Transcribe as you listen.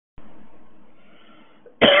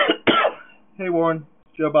Hey Warren,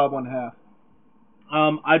 Joe Bob 1/2.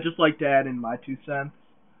 I'd just like to add in my 2 cents,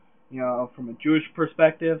 from a Jewish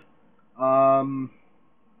perspective. Um,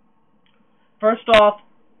 First off,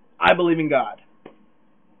 I believe in God.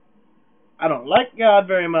 I don't like God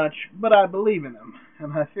very much, but I believe in Him,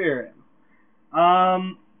 and I fear Him.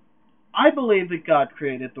 I believe that God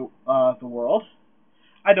created the world.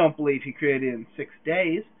 I don't believe He created it in 6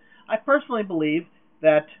 days. I personally believe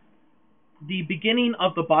that the beginning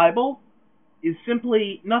of the Bible is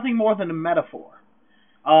simply nothing more than a metaphor.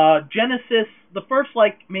 Genesis, the first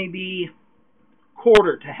maybe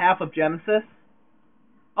quarter to half of Genesis,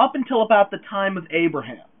 up until about the time of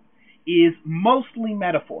Abraham, is mostly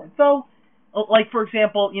metaphor. Though, for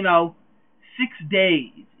example, 6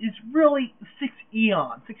 days is really 6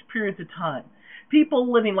 eons, 6 periods of time.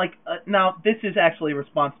 People living now this is actually a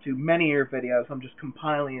response to many of your videos. I'm just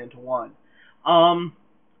compiling into one.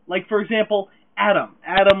 For example, Adam.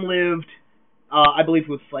 Adam lived, I believe it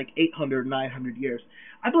was 800, 900 years.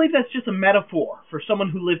 I believe that's just a metaphor for someone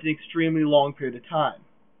who lived an extremely long period of time.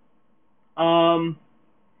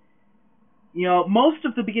 Most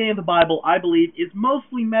of the beginning of the Bible, I believe, is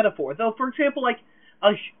mostly metaphor. Though, for example,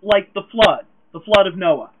 the flood of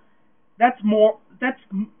Noah. That's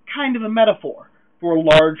kind of a metaphor for a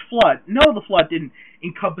large flood. No, the flood didn't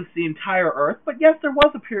encompass the entire earth, but yes, there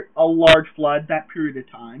was a large flood that period of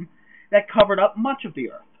time that covered up much of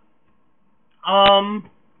the earth.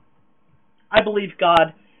 I believe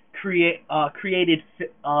God created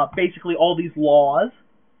basically all these laws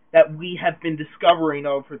that we have been discovering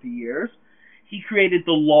over the years. He created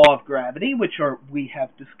the law of gravity, which we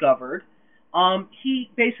have discovered.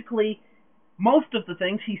 He basically, most of the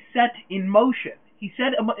things he set in motion. He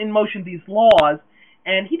set in motion these laws,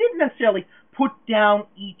 and he didn't necessarily put down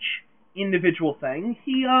each individual thing.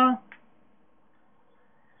 He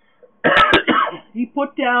he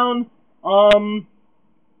put down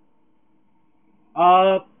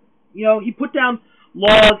he put down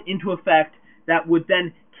laws into effect that would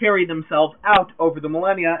then carry themselves out over the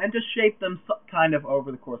millennia and just shape them kind of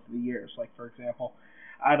over the course of the years. For example,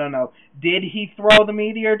 I don't know, did he throw the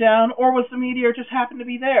meteor down, or was the meteor just happened to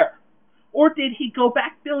be there? Or did he go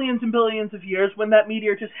back billions and billions of years when that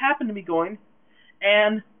meteor just happened to be going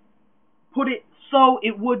and put it so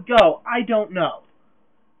it would go? I don't know.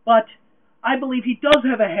 But I believe he does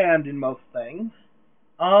have a hand in most things.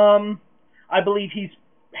 I believe he's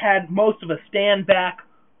had most of a stand back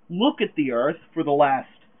look at the earth for the last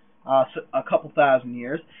a couple thousand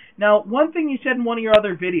years. Now, one thing you said in one of your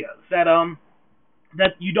other videos,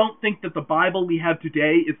 that you don't think that the Bible we have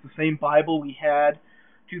today is the same Bible we had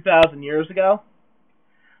 2,000 years ago.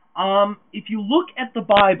 If you look at the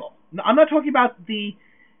Bible, now, I'm not talking about the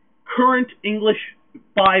current English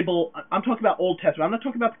Bible. I'm talking about Old Testament. I'm not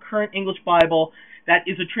talking about the current English Bible that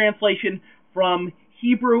is a translation from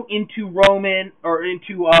Hebrew into Roman, or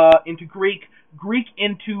into Greek, Greek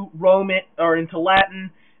into Roman, or into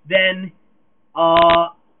Latin, then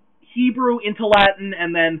Hebrew into Latin,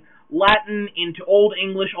 and then Latin into Old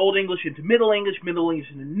English into Middle English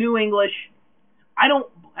into New English.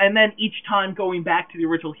 And then each time going back to the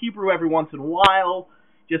original Hebrew every once in a while,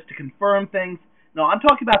 just to confirm things. No, I'm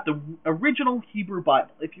talking about the original Hebrew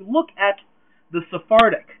Bible. If you look at the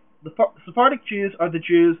Sephardic Jews are the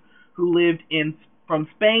Jews who lived from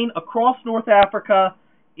Spain across North Africa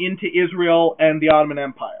into Israel and the Ottoman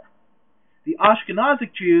Empire. The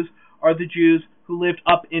Ashkenazic Jews are the Jews who lived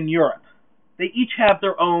up in Europe. They each have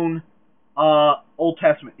their own Old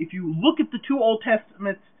Testament. If you look at the two Old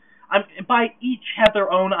Testaments, by each have their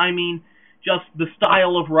own, I mean just the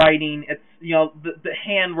style of writing, the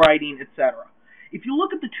handwriting, etc. If you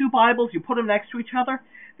look at the two Bibles, you put them next to each other,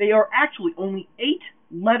 they are actually only 8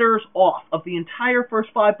 letters off of the entire first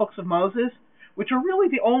 5 books of Moses, which are really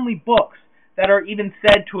the only books that are even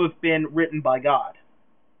said to have been written by God.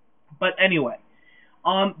 But anyway,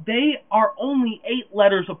 they are only 8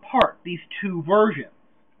 letters apart, these two versions.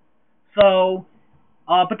 So,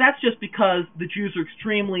 but that's just because the Jews are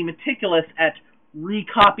extremely meticulous at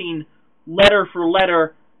recopying letter for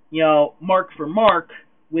letter, mark for mark,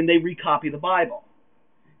 when they recopy the Bible.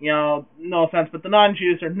 No offense, but the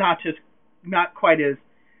non-Jews are not quite as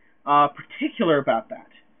particular about that.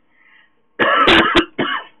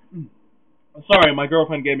 Sorry, my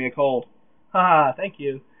girlfriend gave me a cold. Haha, thank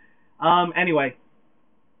you. Anyway,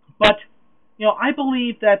 but I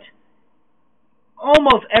believe that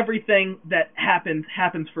almost everything that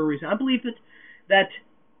happens for a reason. I believe that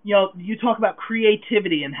you talk about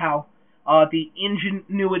creativity and how the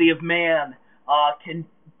ingenuity of man can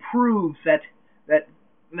prove that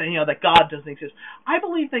God doesn't exist. I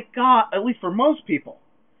believe that God, at least for most people,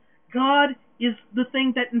 God is the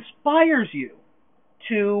thing that inspires you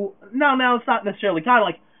to, now it's not necessarily God,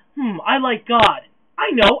 like, I like God.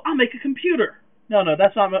 I know, I'll make a computer. No,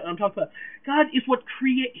 that's not what I'm talking about. God is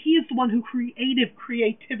he is the one who created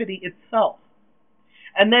creativity itself.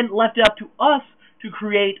 And then left it up to us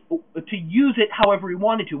to use it however we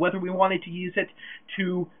wanted to, whether we wanted to use it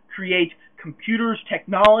to create computers,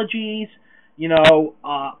 technologies,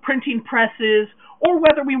 printing presses, or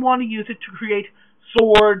whether we want to use it to create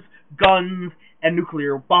swords, guns, and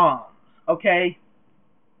nuclear bombs. Okay?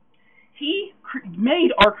 He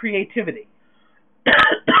made our creativity.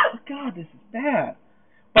 God, this is bad.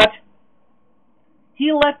 But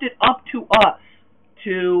he left it up to us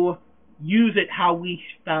to use it how we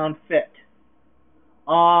found fit.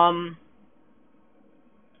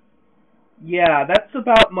 Yeah, that's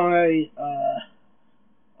about my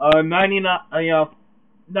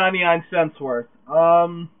 99 cents worth.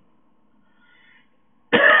 I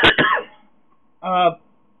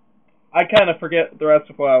kind of forget the rest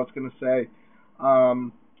of what I was going to say.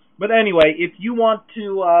 But anyway, if you want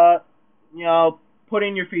to, put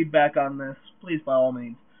in your feedback on this, please, by all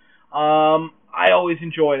means. I always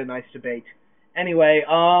enjoy a nice debate. Anyway,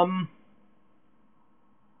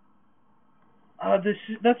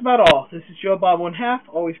 that's about all. This is Joe Bob 1/2,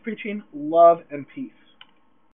 always preaching love and peace.